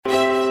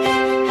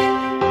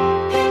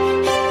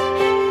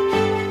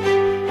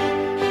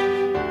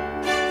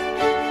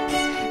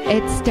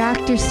It's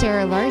Dr.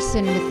 Sarah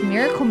Larson with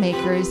Miracle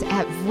Makers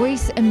at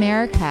Voice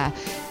America,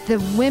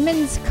 the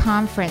women's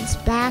conference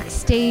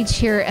backstage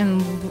here in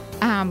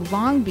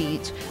Long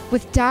Beach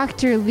with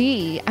Dr.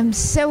 Lee. I'm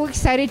so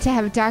excited to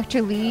have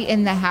Dr. Lee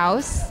in the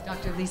house.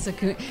 Dr. Lisa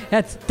Cooney.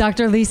 That's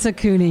Dr. Lisa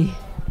Cooney.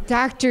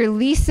 Dr.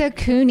 Lisa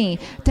Cooney.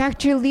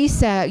 Dr.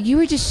 Lisa, you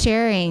were just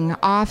sharing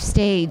off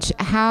stage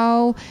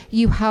how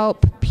you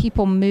help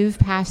people move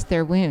past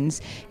their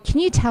wounds.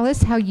 Can you tell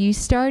us how you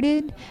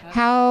started?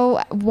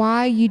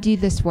 Why you do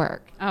this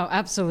work? Oh,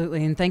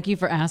 absolutely. And thank you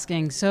for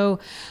asking. So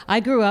I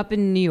grew up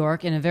in New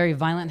York in a very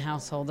violent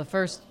household. The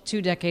first 2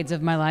 decades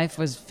of my life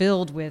was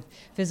filled with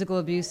physical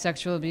abuse,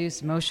 sexual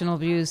abuse, emotional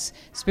abuse,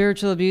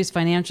 spiritual abuse,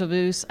 financial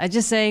abuse. I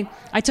just say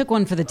I took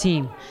one for the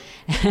team,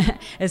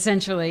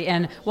 essentially.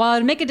 And while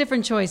I'd make a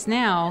different choice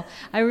now,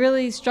 I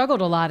really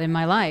struggled a lot in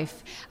my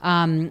life.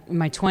 In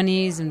my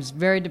 20s, I was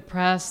very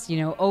depressed,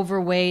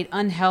 overweight,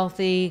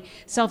 unhealthy,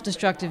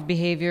 self-destructive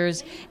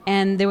behaviors.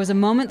 And there was a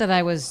moment that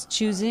I was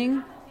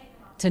choosing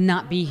to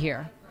not be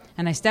here.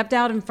 And I stepped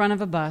out in front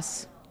of a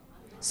bus,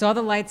 saw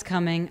the lights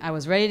coming, I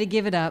was ready to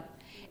give it up,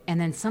 and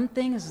then this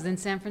was in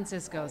San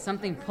Francisco,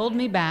 something pulled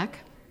me back,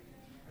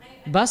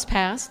 bus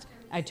passed,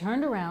 I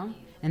turned around,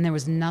 and there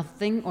was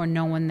nothing or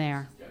no one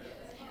there.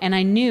 And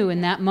I knew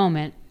in that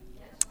moment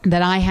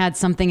that I had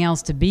something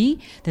else to be,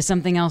 there's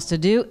something else to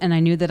do, and I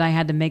knew that I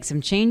had to make some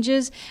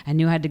changes. I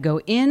knew I had to go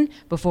in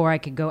before I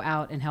could go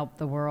out and help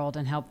the world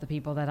and help the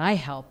people that I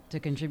help to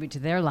contribute to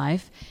their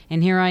life.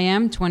 And here I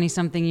am,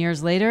 20-something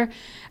years later,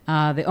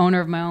 the owner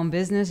of my own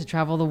business. I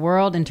travel the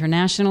world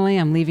internationally.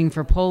 I'm leaving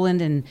for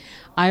Poland and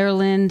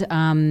Ireland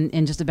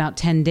in just about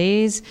 10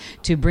 days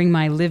to bring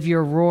my Live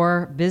Your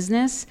Roar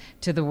business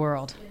to the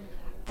world.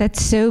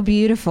 That's so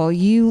beautiful.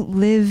 You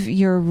live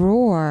your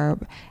roar,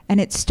 and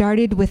it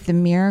started with the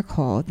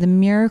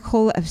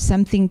miracle of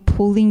something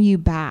pulling you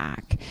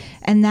back.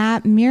 And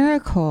that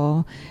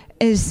miracle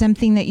is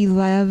something that you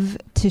love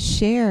to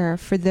share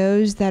for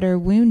those that are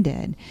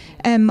wounded.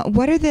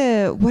 What are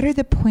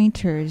the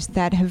pointers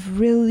that have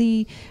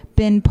really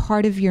been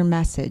part of your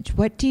message?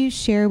 What do you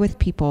share with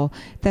people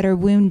that are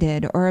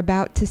wounded or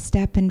about to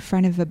step in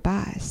front of a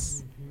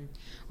bus?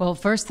 Well,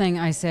 first thing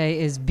I say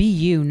is be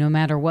you no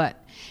matter what.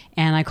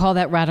 And I call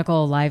that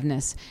radical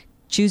aliveness.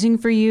 Choosing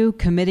for you,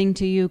 committing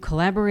to you,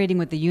 collaborating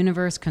with the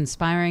universe,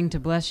 conspiring to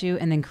bless you,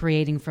 and then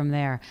creating from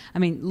there. I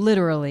mean,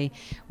 literally,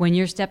 when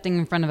you're stepping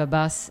in front of a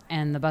bus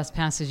and the bus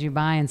passes you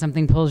by and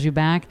something pulls you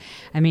back,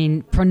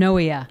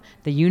 pronoia,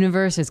 the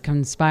universe is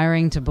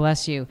conspiring to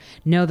bless you.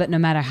 Know that no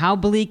matter how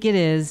bleak it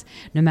is,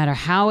 no matter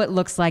how it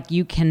looks like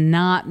you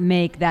cannot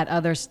make that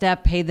other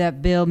step, pay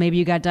that bill, maybe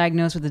you got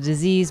diagnosed with a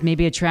disease,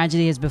 maybe a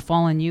tragedy has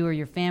befallen you or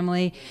your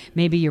family,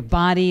 maybe your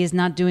body is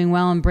not doing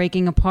well and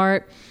breaking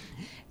apart,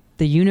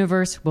 the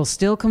universe will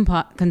still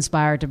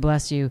conspire to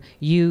bless you.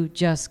 You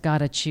just got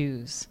to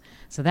choose.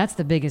 So that's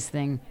the biggest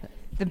thing.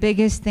 The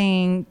biggest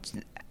thing,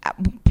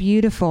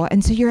 beautiful.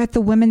 And so you're at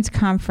the Women's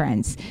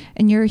Conference,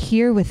 and you're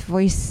here with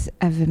Voice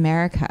of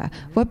America.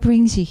 What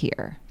brings you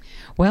here?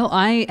 Well,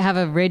 I have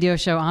a radio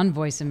show on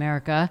Voice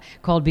America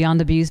called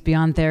Beyond Abuse,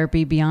 Beyond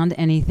Therapy, Beyond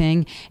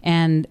Anything.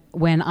 And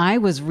when I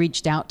was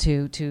reached out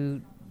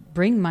to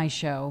bring my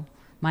show,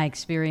 my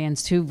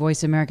experience to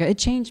Voice America, it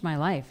changed my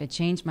life. It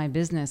changed my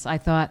business. I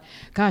thought,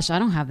 gosh, I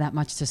don't have that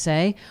much to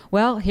say.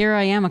 Well, here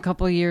I am a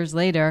couple of years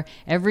later.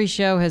 Every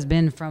show has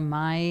been from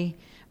my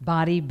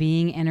body,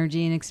 being,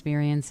 energy, and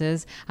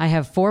experiences. I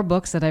have 4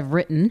 books that I've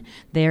written.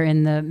 They're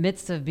in the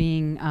midst of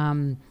being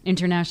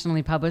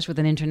internationally published with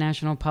an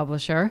international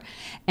publisher.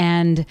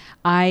 And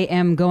I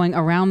am going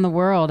around the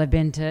world. I've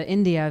been to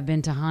India. I've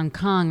been to Hong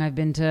Kong. I've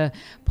been to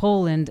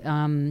Poland.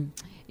 I'm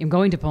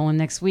going to Poland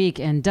next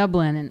week, and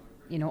Dublin, and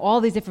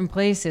all these different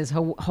places,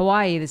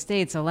 Hawaii, the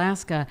States,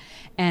 Alaska,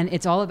 and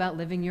it's all about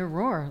living your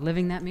roar,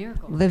 living that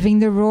miracle. Living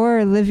the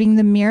roar, living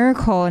the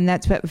miracle, and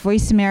that's what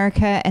Voice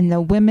America and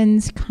the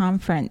Women's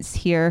Conference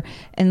here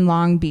in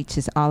Long Beach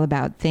is all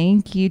about.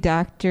 Thank you,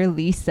 Dr.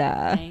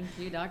 Lisa. Thank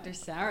you, Dr.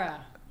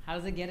 Sarah. How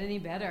does it get any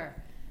better?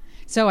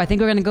 So I think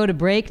we're going to go to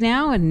break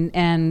now,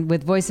 and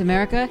with Voice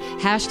America,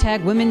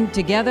 hashtag Women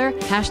Together,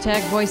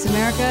 hashtag Voice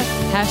America,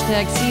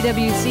 hashtag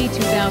CWC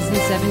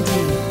 2017.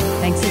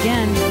 Thanks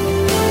again.